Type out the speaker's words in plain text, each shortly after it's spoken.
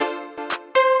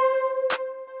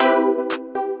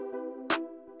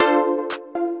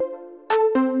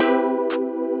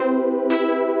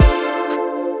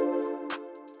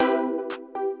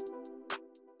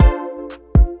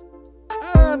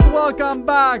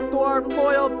Welcome back to our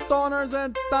loyal Toners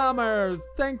and Tomers.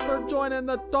 Thanks for joining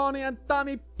the Tony and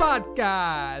Tommy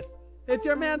podcast. It's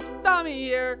your man Tommy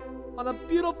here on a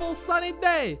beautiful sunny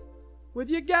day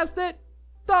with, you guessed it,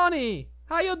 Tony.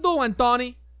 How you doing,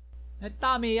 Tony? Hey,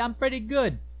 Tommy, I'm pretty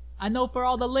good. I know for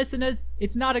all the listeners,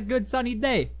 it's not a good sunny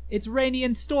day. It's rainy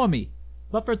and stormy.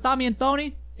 But for Tommy and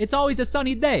Tony, it's always a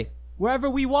sunny day. Wherever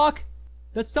we walk,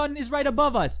 the sun is right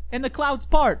above us and the clouds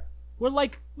part. We're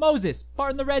like Moses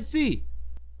parting the Red Sea.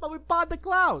 But we part the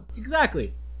clouds.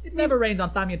 Exactly. It never rains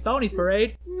on Tommy and Tony's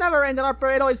parade. Never rains on our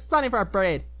parade, always sunny for our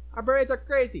parade. Our parades are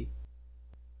crazy.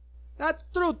 That's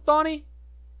true, Tony.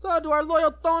 So do our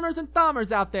loyal Toners and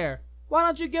Tomers out there. Why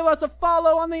don't you give us a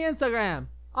follow on the Instagram?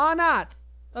 On at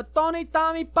the Tony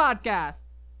Tommy Podcast.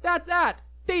 That's at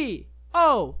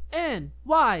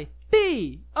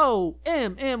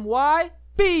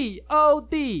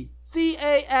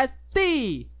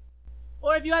TonyTommyPodcast.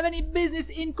 Or if you have any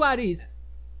business inquiries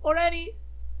or any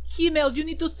emails you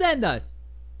need to send us.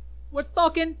 We're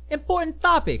talking important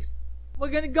topics. We're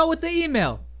gonna go with the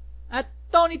email at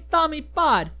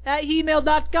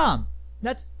TonyTommyPod@gmail.com.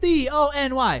 That's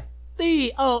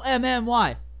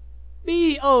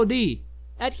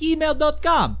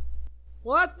TonyTommyPod@gmail.com.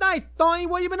 Well, that's nice, Tony.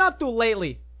 What you been up to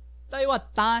lately? Tell you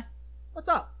what, Ty. What's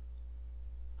up?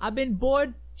 I've been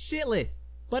bored shitless,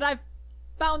 but I've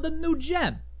found a new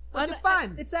gem. What'd you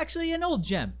find? It's actually an old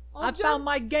gem. Old gem? Found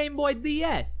my Game Boy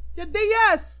DS. Your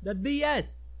DS! The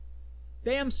DS.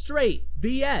 Damn straight.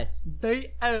 DS.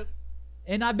 DS.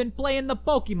 And I've been playing the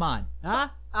Pokemon. Huh?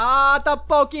 Ah, the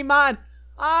Pokemon.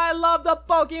 I love the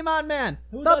Pokemon, man.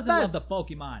 Who the doesn't best. love the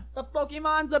Pokemon? The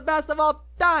Pokemon's the best of all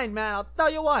time, man. I'll tell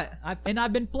you what.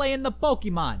 I've been playing the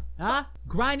Pokemon. Huh?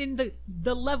 Grinding the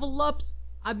level ups.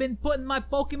 I've been putting my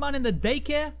Pokemon in the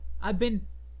daycare. I've been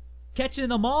catching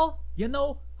them all. You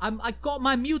know, I caught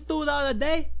my Mewtwo the other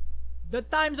day. The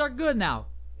times are good now.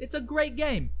 It's a great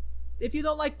game. If you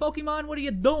don't like Pokemon, what are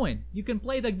you doing? You can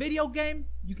play the video game.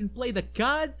 You can play the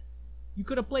cards. You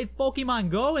could have played Pokemon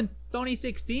Go in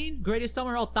 2016. Greatest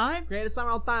summer all time. Greatest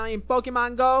summer all time. I mean,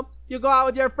 Pokemon Go. You go out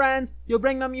with your friends. You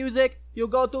bring the music. You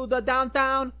go to the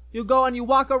downtown. You go and you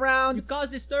walk around. You cause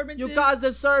disturbances. You cause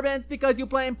disturbance because you're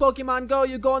playing Pokemon Go.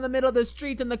 You go in the middle of the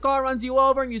street and the car runs you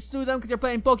over and you sue them because you're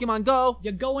playing Pokemon Go.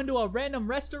 You go into a random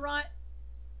restaurant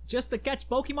just to catch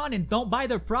Pokemon and don't buy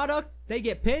their product. They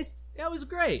get pissed. That was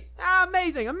great. Ah,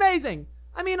 amazing, amazing.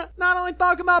 I mean, not only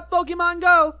talk about Pokemon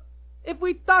Go, if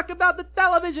we talk about the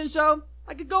television show,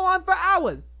 I could go on for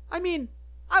hours. I mean,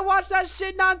 I watched that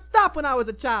shit non-stop when I was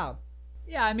a child.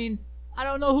 Yeah, I mean, I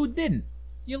don't know who didn't.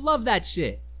 You love that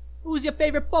shit. Who's your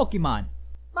favorite Pokemon?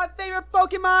 My favorite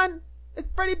Pokemon is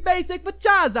pretty basic, but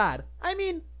Charizard. I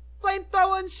mean,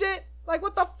 flamethrower and shit. Like,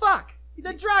 what the fuck? He's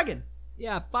a dragon.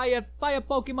 Yeah, fire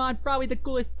Pokemon, probably the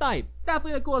coolest type.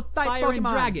 Definitely the coolest type Fire Pokemon. and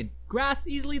dragon. Grass,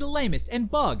 easily the lamest. And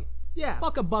bug. Yeah.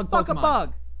 Fuck a bug Fuck Pokemon. a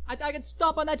bug. I could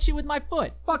stomp on that shit with my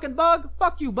foot. Fucking bug.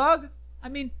 Fuck you, bug. I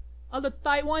mean, other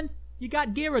tight ones, you got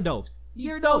Gyarados.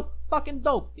 Gyarados. Fucking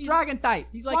dope. Dragon type.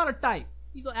 He's like water type.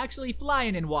 He's actually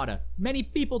flying in water. Many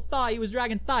people thought he was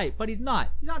dragon type, but he's not.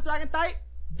 He's not dragon type?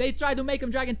 They tried to make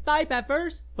him dragon type at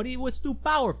first, but he was too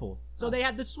powerful, so they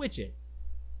had to switch it.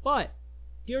 But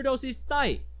Gyarados is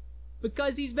type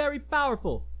because he's very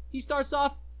powerful. He starts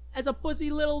off as a pussy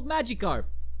little Magikarp,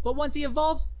 but once he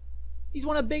evolves, he's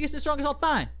one of the biggest and strongest all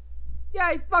time. Yeah,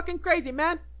 he's fucking crazy,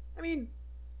 man. I mean,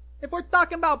 if we're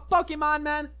talking about Pokemon,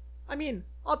 man, I mean,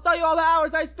 I'll tell you all the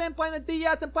hours I spent playing the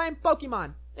DS and playing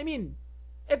Pokemon. I mean,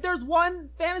 if there's one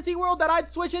fantasy world that I'd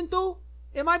switch into,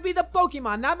 it might be the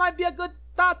Pokemon. That might be a good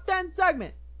top 10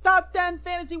 segment. Top 10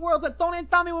 fantasy worlds that Tony and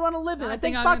Tommy would want to live in. I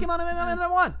think Pokemon is number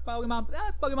one.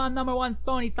 Pokemon number one,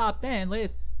 Tony top 10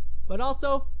 list. But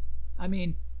also, I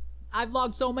mean, I've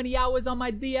logged so many hours on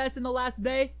my DS in the last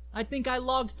day. I think I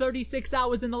logged 36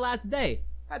 hours in the last day.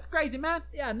 That's crazy, man.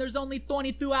 Yeah, and there's only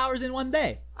 22 hours in one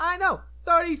day. I know.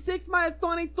 36 minus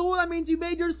 22, that means you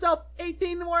made yourself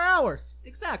 18 more hours.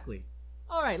 Exactly.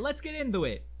 Alright, let's get into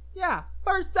it. Yeah,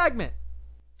 first segment.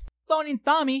 Tony and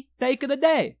Tommy, take of the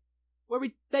day. Where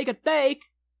we take a take,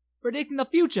 predicting the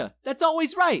future. That's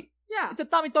always right. Yeah. It's a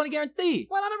Tommy Tony guarantee.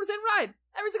 100% right.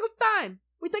 Every single time.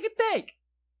 We take a take.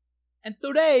 And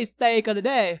today's take of the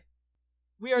day,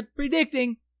 we are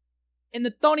predicting in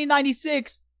the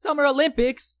 2096 Summer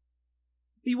Olympics,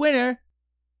 the winner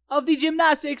of the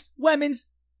gymnastics women's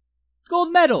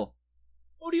gold medal.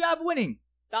 Who do you have winning,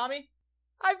 Tommy?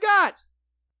 I've got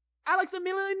Alex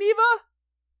Emelianova,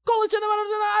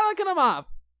 Kolichinamanov.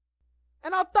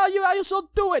 And I'll tell you how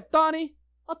she'll do it, Tony.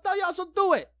 I'll tell you how she'll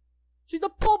do it. She's a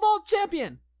pole vault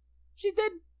champion. She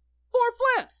did 4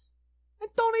 flips. And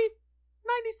Tony,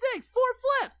 96, 4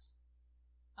 flips.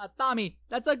 Tommy,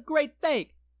 that's a great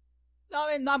take.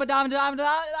 I mean,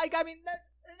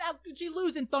 how could she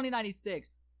lose in Tony 96?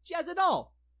 She has it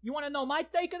all. You want to know my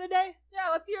take of the day? Yeah,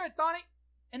 let's hear it, Tony.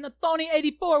 In the Tony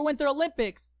 84 Winter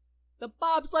Olympics, the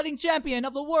bobsledding champion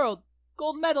of the world,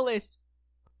 gold medalist,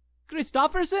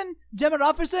 Kristoffersen,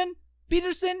 Gemmeroffersen,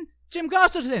 Peterson, Jim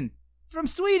Gosserson from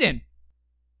Sweden.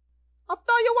 I'll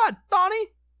tell you what, Tony.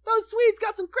 Those Swedes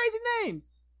got some crazy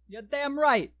names. You're damn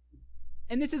right.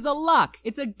 And this is a lock.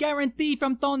 It's a guarantee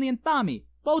from Tony and Tommy.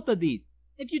 Both of these.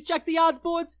 If you check the odds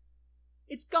boards,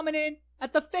 it's coming in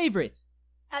at the favorites.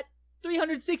 At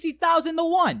 360,000 to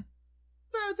 1.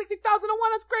 360,000 to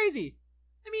 1, that's crazy.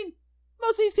 I mean,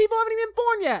 most of these people haven't even been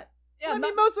born yet. Yeah,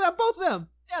 most of them, both of them.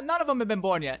 Yeah, none of them have been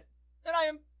born yet. They're not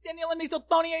even in the Olympics till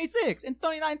Tony 86 and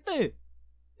Tony 92.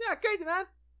 Yeah, crazy, man.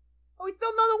 But we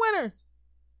still know the winners.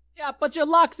 Yeah, but your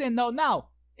lock's in though now.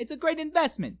 It's a great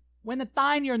investment. When the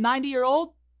time you're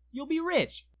 90-year-old, you'll be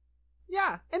rich.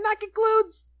 Yeah, and that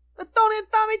concludes the Tony and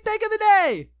Tommy take of the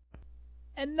day.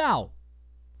 And now,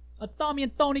 a Tommy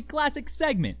and Tony classic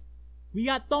segment. We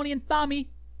got Tony and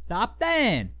Tommy Top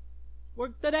 10.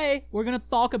 Today, we're gonna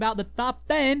talk about the top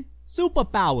 10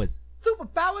 superpowers.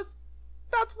 Superpowers?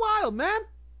 That's wild, man.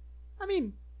 I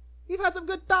mean, we've had some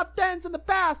good top 10s in the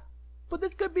past, but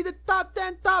this could be the top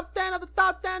 10 of the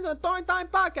top 10s of the Tony Time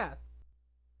podcast.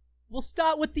 We'll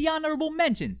start with the honorable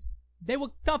mentions. They were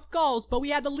tough calls, but we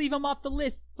had to leave them off the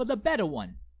list for the better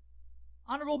ones.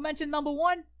 Honorable mention number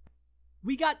 1,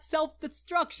 we got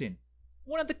self-destruction.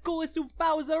 One of the coolest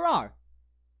superpowers there are.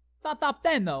 Not top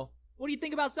 10 though. What do you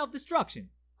think about self-destruction?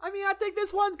 I mean, I think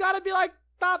this one's gotta be like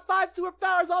top 5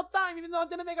 superpowers all time, even though it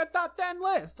didn't make a top 10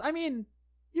 list. I mean,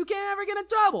 you can't ever get in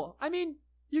trouble. I mean,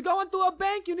 you go into a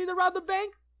bank, you need to rob the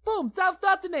bank, boom,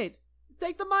 self-detonate. Just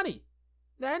take the money.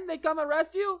 Then they come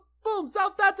arrest you, boom,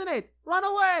 self-detonate. Run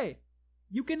away.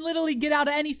 You can literally get out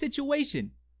of any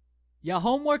situation. Your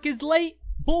homework is late,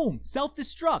 boom,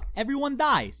 self-destruct. Everyone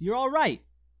dies. You're alright.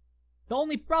 The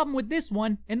only problem with this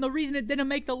one, and the reason it didn't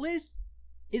make the list,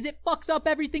 is it fucks up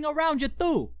everything around you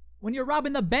too. When you're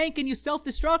robbing the bank and you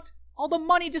self-destruct, all the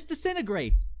money just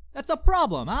disintegrates. That's a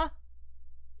problem, huh?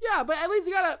 Yeah, but at least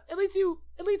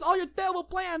all your terrible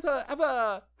plans have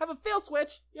a fail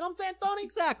switch. You know what I'm saying, Tony?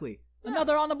 Exactly. Yeah.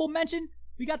 Another honorable mention,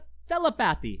 we got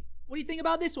telepathy. What do you think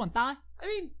about this one, Ty? I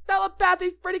mean,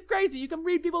 telepathy's pretty crazy. You can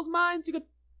read people's minds. You can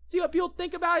see what people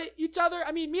think about each other.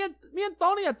 I mean, me and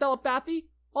Tony have telepathy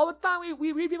all the time.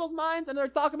 We read people's minds, and they're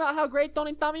talking about how great Tony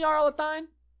and Tommy are all the time.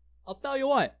 I'll tell you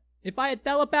what. If I had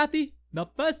telepathy, the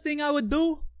first thing I would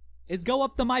do is go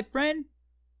up to my friend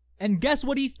and guess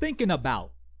what he's thinking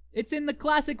about. It's in the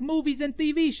classic movies and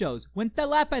TV shows when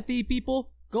telepathy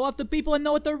people go up to people and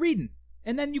know what they're reading.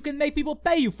 And then you can make people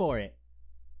pay you for it.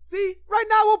 See? Right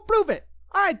now we'll prove it.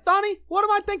 Alright, Tony, what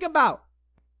am I thinking about?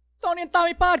 Tony and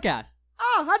Tommy podcast.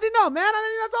 Oh, how'd you know, man? I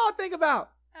mean, that's all I think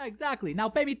about. Yeah, exactly. Now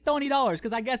pay me $20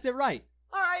 because I guessed it right.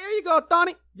 Alright, here you go,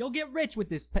 Tony. You'll get rich with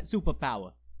this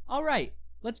superpower. Alright,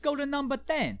 let's go to number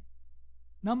 10.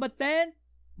 Number 10,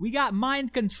 we got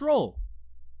mind control.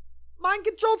 Mind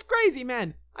control's crazy,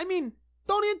 man. I mean,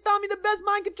 Tony and Tommy the best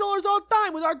mind controllers all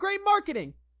time with our great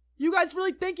marketing. You guys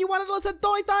really think you wanted to listen to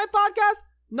Tony Time podcast?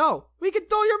 No, we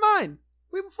control your mind.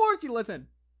 We will force you to listen.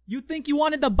 You think you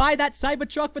wanted to buy that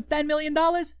Cybertruck for $10 million?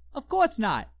 Of course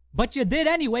not. But you did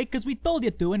anyway because we told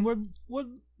you to and we're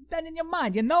bending your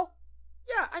mind, you know?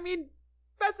 Yeah, I mean,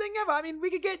 best thing ever. I mean, we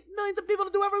could get millions of people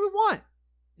to do whatever we want.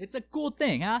 It's a cool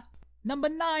thing, huh? Number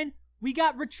 9, we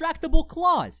got retractable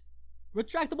claws.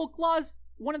 Retractable claws,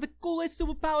 one of the coolest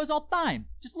superpowers all time.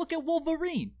 Just look at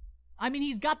Wolverine. I mean,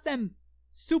 he's got them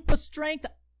super strength,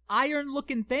 iron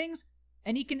looking things,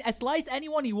 and he can slice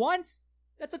anyone he wants.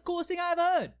 That's the coolest thing I ever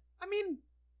heard. I mean,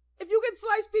 if you can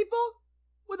slice people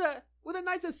with a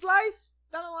nicer slice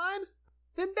down the line,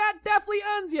 then that definitely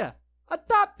earns you a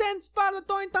top 10 spot on the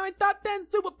Tony Time top 10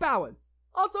 superpowers.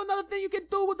 Also, another thing you can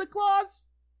do with the claws,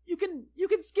 you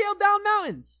can scale down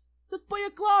mountains. Just put your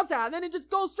claws out, and then it just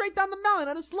goes straight down the mountain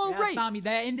at a slow rate. Tommy,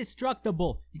 they're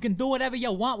indestructible. You can do whatever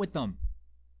you want with them.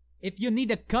 If you need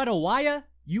to cut a wire,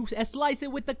 you slice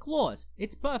it with the claws.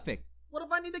 It's perfect. What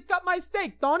if I need to cut my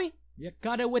steak, Tony? You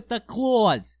cut it with the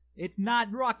claws. It's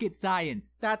not rocket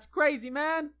science. That's crazy,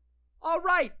 man. All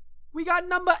right, we got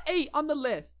number 8 on the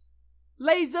list.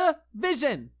 Laser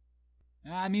vision.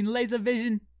 I mean, laser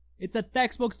vision, it's a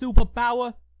textbook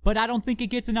superpower, but I don't think it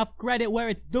gets enough credit where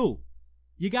it's due.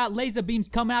 You got laser beams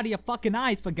coming out of your fucking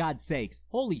eyes, for God's sakes.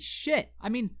 Holy shit. I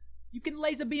mean, you can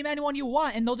laser beam anyone you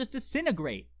want and they'll just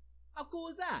disintegrate. How cool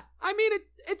is that? I mean,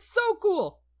 it's so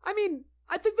cool. I mean,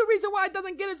 I think the reason why it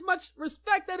doesn't get as much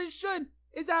respect that it should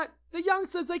is that the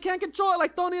youngsters, they can't control it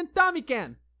like Tony and Tommy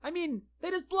can. I mean, they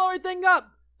just blow everything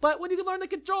up. But when you can learn to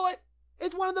control it,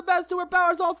 it's one of the best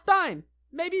superpowers all time.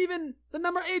 Maybe even the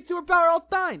number 8 superpower all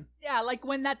time. Yeah, like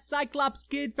when that Cyclops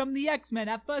kid from the X-Men,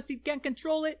 at first he can't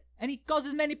control it, and he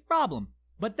causes many problems.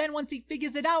 But then once he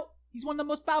figures it out, he's one of the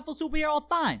most powerful superheroes all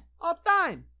time. All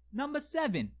time. Number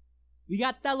 7, we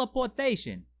got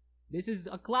teleportation. This is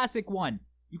a classic one.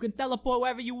 You can teleport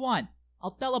wherever you want.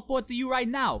 I'll teleport to you right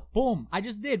now. Boom, I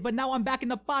just did, but now I'm back in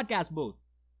the podcast booth.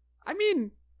 I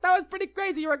mean, that was pretty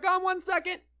crazy. You were gone 1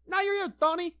 second. Now you're here,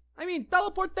 Tony. I mean,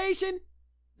 teleportation,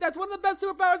 that's one of the best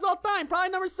superpowers all time. Probably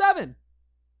number 7.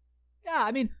 Yeah,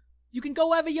 I mean, you can go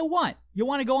wherever you want. You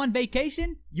want to go on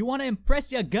vacation? You want to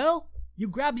impress your girl? You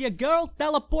grab your girl,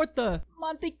 teleport to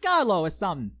Monte Carlo or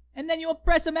something, and then you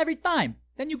impress them every time.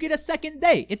 Then you get a second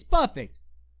date. It's perfect.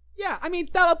 Yeah, I mean,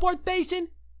 teleportation.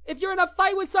 If you're in a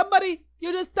fight with somebody,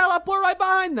 you just teleport right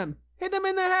behind them. Hit them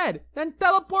in the head. Then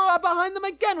teleport right behind them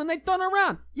again when they turn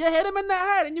around. You hit them in the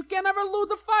head and you can't ever lose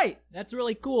a fight. That's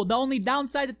really cool. The only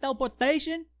downside to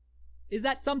teleportation is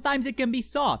that sometimes it can be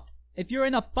soft. If you're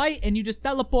in a fight and you just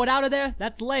teleport out of there,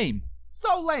 that's lame.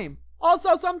 So lame.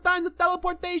 Also, sometimes with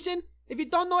teleportation, if you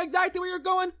don't know exactly where you're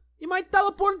going, you might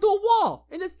teleport into a wall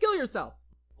and just kill yourself.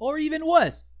 Or even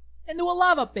worse, into a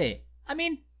lava pit. I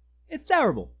mean, it's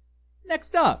terrible.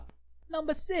 Next up,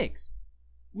 number 6.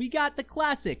 We got the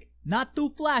classic, not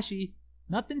too flashy,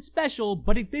 nothing special,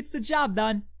 but it gets the job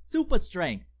done, super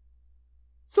strength.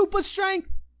 Super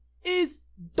strength is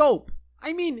dope.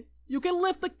 I mean, you can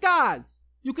lift the cars,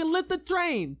 you can lift the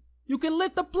trains, you can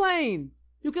lift the planes,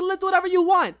 you can lift whatever you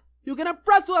want, you can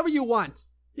impress whoever you want,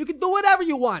 you can do whatever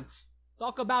you want.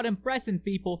 Talk about impressing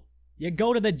people. You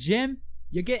go to the gym,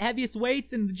 you get heaviest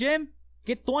weights in the gym,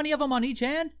 get 20 of them on each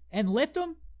hand, and lift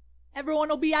them. Everyone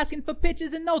will be asking for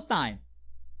pictures in no time.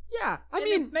 Yeah, I And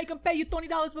mean, then make them pay you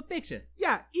 $20 per picture.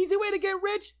 yeah, easy way to get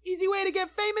rich, easy way to get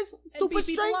famous, super beat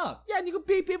people strength. up. Yeah, and you can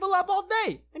beat people up all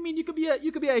day. I mean, you could be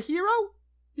a hero,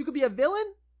 you could be a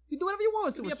villain, you can do whatever you want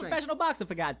with To be super a strength. professional boxer,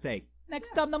 for God's sake.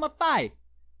 Next up, number 5.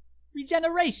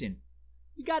 Regeneration.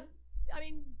 You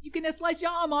can just slice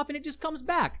your arm off and it just comes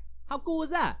back. How cool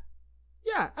is that?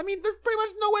 Yeah, I mean, there's pretty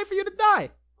much no way for you to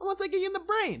die unless they get you in the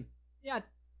brain. Yeah,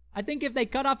 I think if they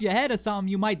cut off your head or something,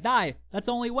 you might die. That's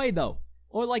the only way, though.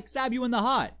 Or, like, stab you in the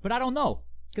heart. But I don't know.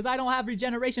 Because I don't have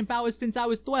regeneration powers since I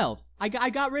was 12. I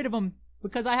got rid of them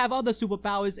because I have other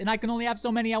superpowers and I can only have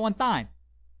so many at one time.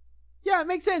 Yeah, it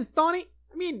makes sense, Tony.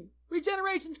 I mean,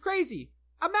 regeneration's crazy.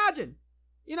 Imagine,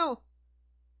 you're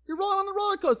rolling on the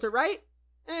roller coaster, right?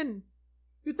 And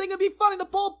you think it'd be funny to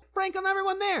pull a prank on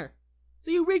everyone there. So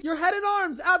you reach your head and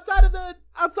arms outside of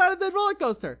the roller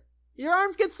coaster. Your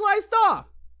arms get sliced off.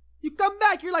 You come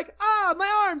back, you're like,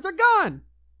 my arms are gone.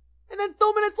 And then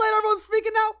 2 minutes later, everyone's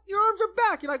freaking out. Your arms are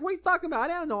back. You're like, what are you talking about?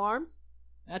 I have no arms.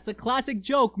 That's a classic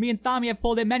joke. Me and Tommy have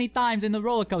pulled it many times in the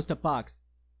roller coaster parks.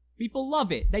 People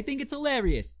love it. They think it's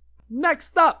hilarious.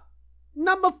 Next up,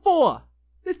 number 4.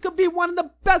 This could be one of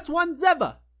the best ones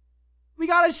ever. We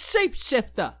got a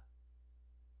shapeshifter.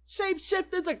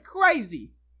 Shapeshifters are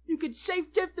crazy. You can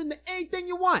shapeshift into anything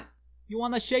you want. You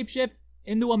want to shapeshift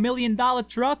into $1 million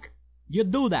truck? You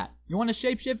do that. You want to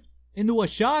shapeshift into a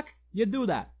shark? You do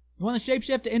that. You want to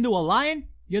shapeshift into a lion?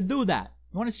 You do that.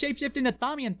 You want to shapeshift into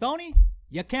Tommy and Tony?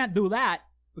 You can't do that.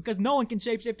 Because no one can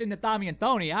shapeshift into Tommy and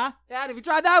Tony, huh? Yeah, and if you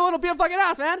try that one, it'll be a fucking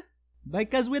ass, man.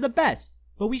 Because we're the best.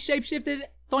 But we shapeshifted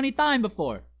 20 times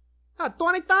before.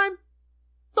 20 time?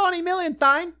 20 million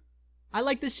time? I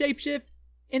like to shapeshift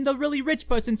into a really rich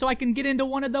person so I can get into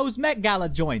one of those Met Gala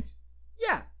joints.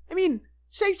 Yeah, I mean,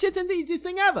 shapeshifting's the easiest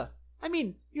thing ever. I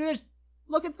mean, you just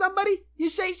look at somebody, you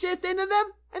shapeshift into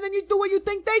them, and then you do what you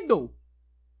think they do.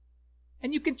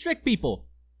 And you can trick people.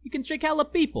 You can trick hella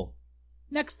people.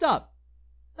 Next up,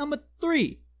 number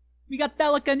 3, we got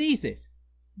telekinesis.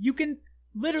 You can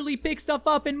literally pick stuff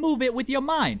up and move it with your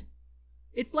mind.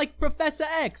 It's like Professor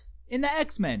X in the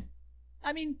X-Men.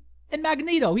 I mean, and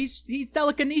Magneto, he's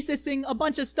telekinesising a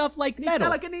bunch of stuff like metal.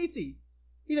 Telekinesis.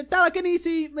 He's a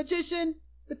telekinesis magician.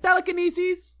 The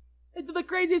telekinesis into the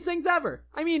craziest things ever.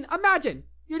 I mean, imagine,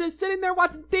 you're just sitting there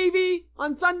watching TV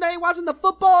on Sunday, watching the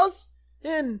footballs,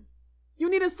 and you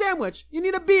need a sandwich. You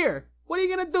need a beer. What are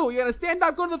you gonna do? You're gonna stand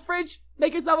up, go to the fridge,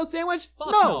 make yourself a sandwich?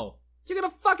 Fuck no. You're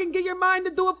gonna fucking get your mind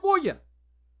to do it for you.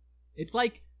 It's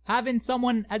like having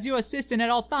someone as your assistant at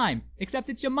all time, except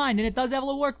it's your mind and it does all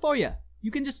the work for you. You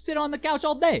can just sit on the couch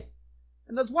all day.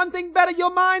 And there's one thing better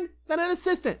your mind than an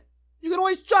assistant. You can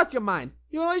always trust your mind.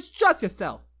 You can always trust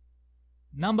yourself.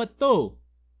 Number 2,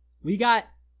 we got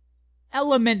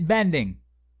element bending.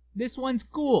 This one's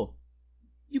cool.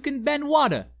 You can bend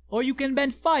water, or you can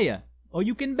bend fire, or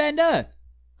you can bend Earth.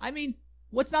 I mean,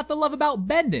 what's not to love about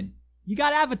bending? You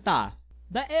got Avatar,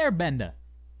 the airbender.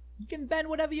 You can bend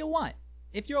whatever you want.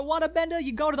 If you're a waterbender,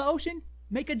 you go to the ocean,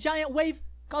 make a giant wave,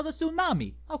 cause a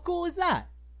tsunami. How cool is that?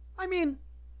 I mean,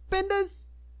 benders,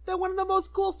 they're one of the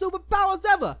most cool superpowers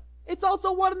ever. It's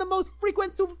also one of the most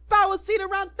frequent superpowers seen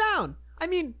around town. I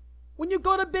mean, when you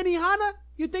go to Benihana,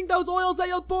 you think those oils that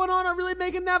you're pouring on are really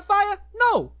making that fire?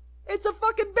 No! It's a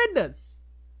fucking benders!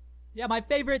 Yeah, my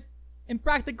favorite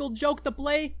impractical joke to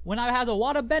play when I had a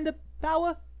waterbender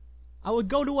power, I would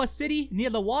go to a city near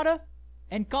the water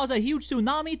and cause a huge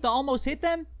tsunami to almost hit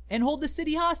them and hold the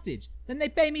city hostage. Then they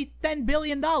pay me $10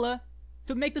 billion to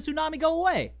make the tsunami go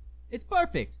away. It's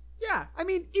perfect. Yeah, I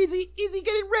mean, easy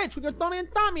getting rich when you're Tony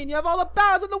and Tommy and you have all the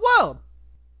powers in the world.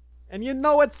 And you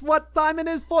know it's what time it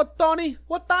is for Tony?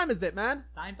 What time is it, man?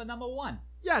 Time for number 1.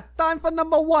 Yeah, time for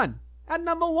number 1. At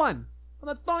number 1, on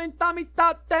the Tony and Tommy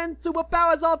top 10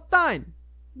 superpowers all time,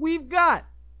 we've got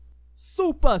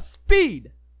super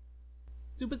speed.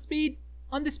 Super speed,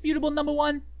 undisputable number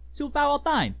 1 superpower all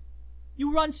time.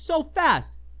 You run so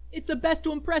fast. It's the best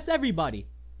to impress everybody.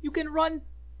 You can run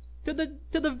to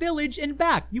the village and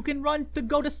back. You can run to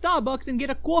go to Starbucks and get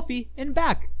a coffee and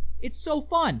back. It's so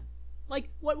fun. Like,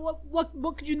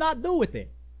 what could you not do with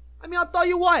it? I mean, I'll tell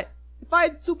you what. If I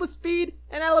had super speed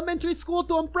in elementary school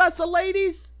to impress the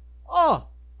ladies, I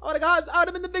would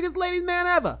have been the biggest ladies man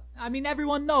ever. I mean,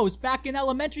 everyone knows back in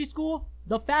elementary school,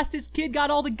 the fastest kid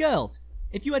got all the girls.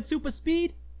 If you had super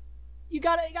speed, you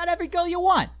got every girl you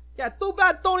want. Yeah, too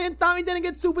bad Tony and Tommy didn't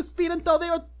get super speed until they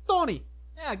were Tony.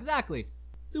 Yeah, exactly.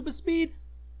 Super speed,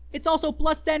 it's also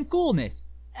plus 10 coolness.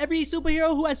 Every superhero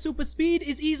who has super speed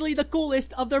is easily the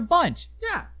coolest of their bunch.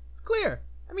 Yeah, it's clear.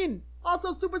 I mean,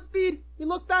 also super speed, you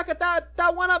look back at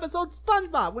that one episode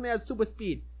SpongeBob when he has super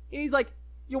speed. And he's like,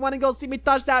 you want to go see me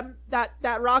touch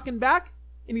that rock and back?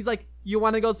 And he's like, you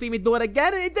want to go see me do it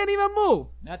again? And it didn't even move.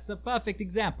 That's a perfect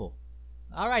example.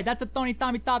 Alright, that's a Tony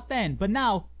Tommy top 10. But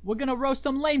now, we're gonna roast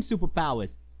some lame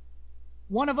superpowers.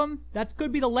 One of them, that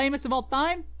could be the lamest of all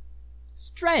time,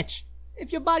 stretch.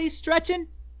 If your body's stretching,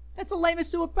 that's the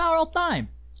lamest superpower all time.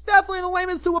 Definitely the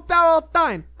lamest superpower all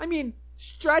time. I mean,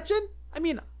 stretching? I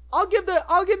mean, I'll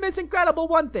give Miss Incredible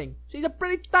one thing. She's a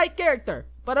pretty tight character.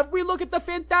 But if we look at the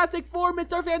Fantastic Four,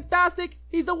 Mr. Fantastic,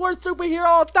 he's the worst superhero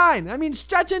all time. I mean,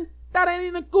 stretching, that ain't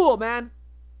even cool, man.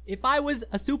 If I was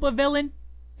a supervillain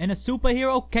and a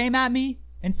superhero came at me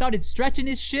and started stretching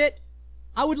his shit,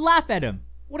 I would laugh at him.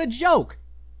 What a joke.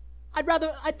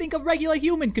 I think a regular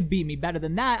human could beat me better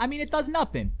than that. I mean, it does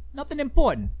nothing. Nothing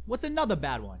important. What's another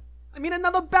bad one? I mean,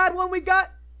 another bad one we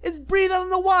got is breathing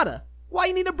underwater. Why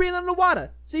you need to breathe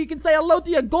underwater? So you can say hello to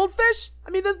your goldfish?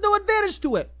 I mean, there's no advantage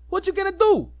to it. What you gonna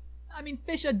do? I mean,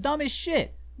 fish are dumb as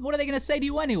shit. What are they gonna say to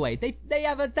you anyway? They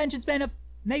have an attention span of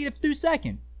 -2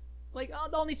 seconds. Like,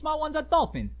 the only smart ones are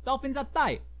dolphins. Dolphins are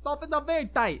tight. Dolphins are very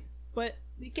tight. But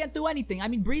you can't do anything. I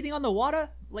mean, breathing underwater?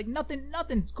 Like,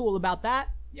 nothing's cool about that.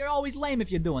 You're always lame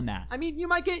if you're doing that. I mean, you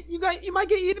might get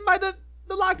eaten by the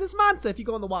Loch Ness Monster if you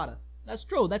go in the water. That's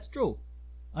true.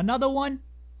 Another one,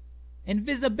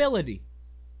 invisibility.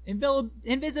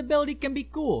 Invisibility can be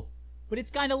cool, but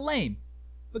it's kind of lame.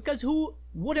 Because who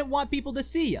wouldn't want people to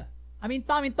see you? I mean,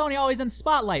 Tommy and Tony are always in the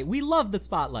spotlight. We love the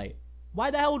spotlight. Why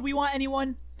the hell would we want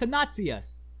anyone to not see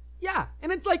us? Yeah,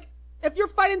 and it's like, if you're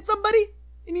fighting somebody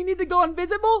and you need to go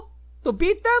invisible to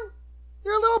beat them,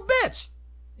 you're a little bitch.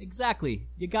 Exactly.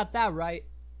 You got that right.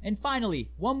 And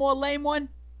finally, one more lame one.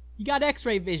 You got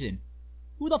X-ray vision.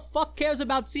 Who the fuck cares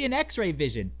about seeing X-ray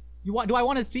vision? Do I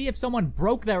want to see if someone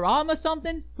broke their arm or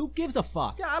something? Who gives a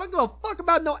fuck? Yeah, I don't give a fuck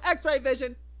about no X-ray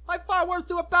vision. By far worst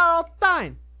superpower all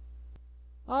time.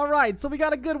 Alright, so we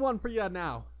got a good one for you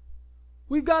now.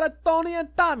 We've got a Tony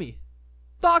and Tommy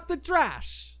Talk the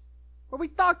Trash, where we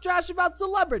talk trash about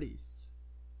celebrities.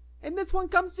 And this one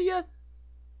comes to you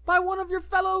by one of your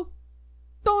fellow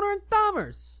Toner and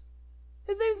Tomers.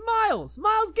 His name's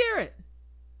Miles Garrett.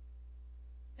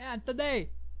 And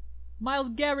today, Miles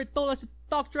Garrett told us to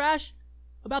talk trash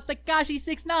about Tekashi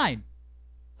 6ix9ine.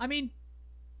 I mean,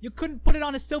 you couldn't put it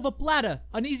on a silver platter,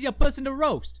 an easier person to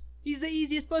roast. He's the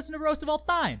easiest person to roast of all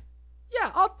time.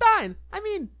 Yeah, all time. I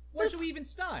mean, where should we even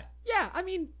start? Yeah, I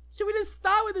mean, should we just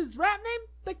start with his rap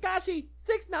name? Tekashi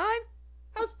 6ix9ine?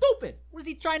 How stupid. What is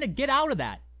he trying to get out of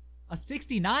that? A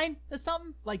 69 or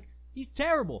something? Like, he's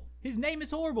terrible. His name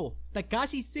is horrible.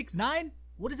 Tekashi 6ix9ine?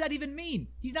 What does that even mean?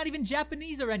 He's not even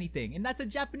Japanese or anything, and that's a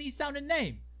Japanese sounding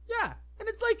name. Yeah, and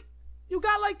it's like, you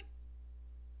got like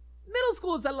middle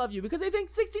schoolers that love you because they think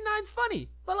 69's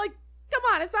funny. But like, come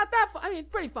on, it's not that funny. I mean,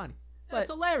 pretty funny. But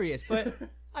it's hilarious, but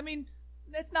I mean,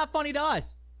 it's not funny to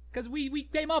us. Because we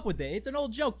came up with it. It's an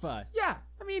old joke for us. Yeah,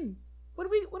 I mean, when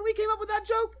we came up with that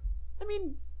joke, I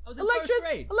mean, I was in first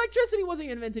grade. electricity wasn't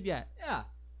invented yet. Yeah.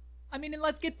 I mean, and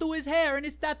let's get to his hair and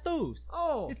his tattoos.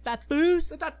 Oh. His tattoos?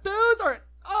 The tattoos are,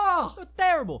 They're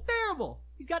terrible. terrible.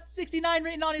 He's got 69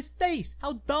 written on his face.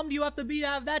 How dumb do you have to be to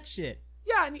have that shit?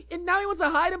 Yeah, and now he wants to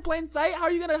hide in plain sight? How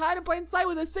are you going to hide in plain sight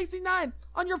with a 69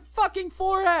 on your fucking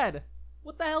forehead?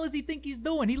 What the hell does he think he's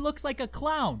doing? He looks like a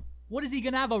clown. What is he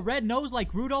gonna have, a red nose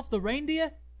like Rudolph the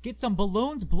reindeer? Get some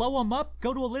balloons, blow them up,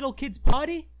 go to a little kid's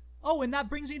party? Oh, and that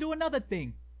brings me to another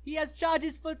thing. He has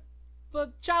charges for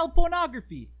child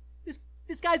pornography.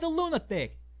 This guy's a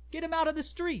lunatic. Get him out of the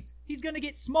streets. He's gonna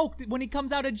get smoked when he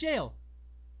comes out of jail.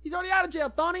 He's already out of jail,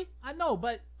 Tony. I know,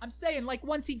 but I'm saying, like,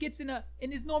 once he gets in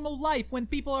his normal life, when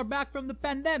people are back from the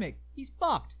pandemic, he's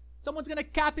fucked. Someone's gonna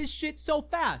cap his shit so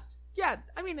fast. Yeah,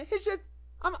 I mean, his shit's...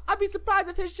 I'd be surprised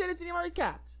if his shit isn't even already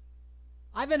capped.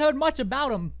 I haven't heard much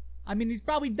about him. I mean, he's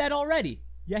probably dead already.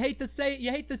 You hate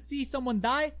to see someone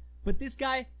die, but this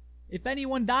guy, if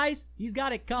anyone dies, he's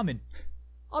got it coming.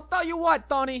 I'll tell you what,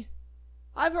 Tony.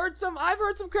 I've heard some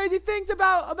crazy things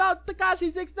about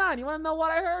Tekashi 69. You want to know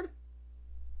what I heard?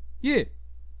 Yeah.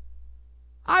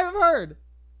 I've heard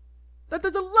that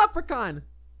there's a leprechaun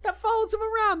that follows him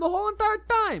around the whole entire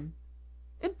time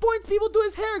and points people to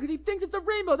his hair because he thinks it's a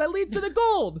rainbow that leads to the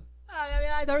gold. I mean,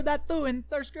 I'd heard that too in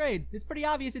first grade. It's pretty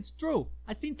obvious it's true.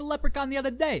 I seen the leprechaun the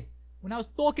other day when I was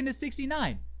talking to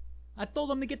 69. I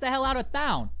told him to get the hell out of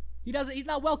town. He's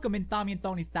not welcome in Tommy and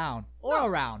Tony's town or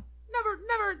around.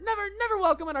 Never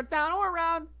welcome in our town or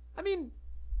around. I mean,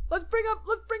 let's bring up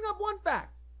one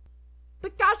fact.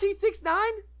 Tekashi 69,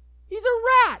 he's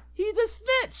a rat. He's a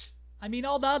snitch. I mean,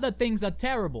 all the other things are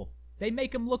terrible. They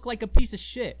make him look like a piece of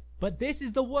shit. But this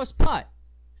is the worst part.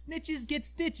 Snitches get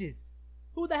stitches.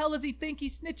 Who the hell does he think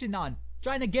he's snitching on?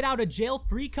 Trying to get out of jail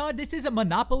free card? This isn't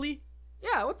Monopoly.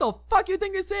 Yeah, what the fuck you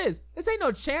think this is? This ain't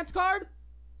no chance card.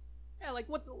 Yeah, like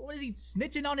what is he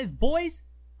snitching on his boys?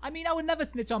 I mean, I would never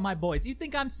snitch on my boys. You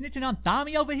think I'm snitching on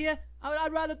Tommy over here?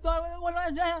 I'd rather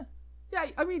Yeah,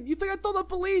 I mean, you think I told the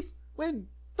police when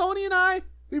Tony and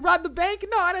we robbed the bank?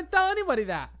 No, I didn't tell anybody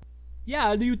that.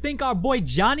 Yeah, do you think our boy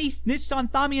Johnny snitched on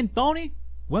Tommy and Tony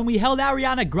when we held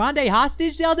Ariana Grande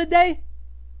hostage the other day?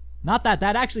 Not that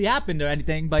actually happened or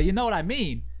anything, but you know what I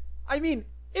mean. I mean,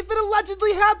 if it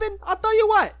allegedly happened, I'll tell you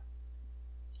what.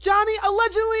 Johnny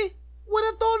allegedly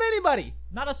wouldn't have told anybody.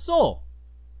 Not a soul.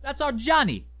 That's our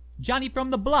Johnny. Johnny from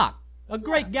the block. A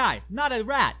great guy, not a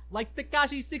rat, like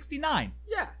Tekashi 69.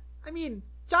 Yeah, I mean,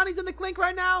 Johnny's in the clink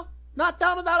right now, not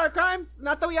down about our crimes,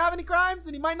 not that we have any crimes,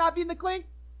 and he might not be in the clink.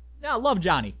 Yeah, I love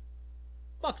Johnny.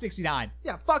 Fuck 69.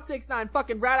 Yeah, fuck 69,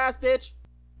 fucking rat-ass bitch.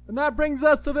 And that brings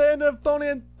us to the end of Tony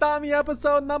and Tommy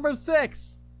episode number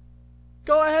 6.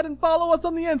 Go ahead and follow us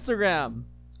on the Instagram.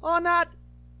 On that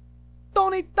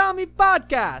Tony Tommy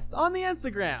Podcast on the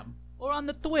Instagram. Or on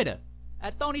the Twitter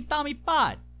at Tony Tommy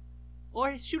Pod.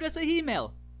 Or shoot us an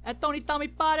email at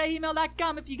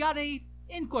TonyTommyPod@gmail.com if you got any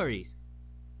inquiries.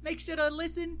 Make sure to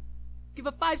listen, give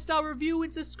a 5-star review,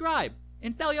 and subscribe.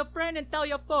 And tell your friend and tell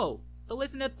your foe to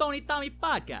listen to Tony Tommy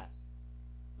Podcast.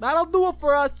 That'll do it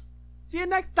for us. See you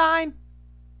next time.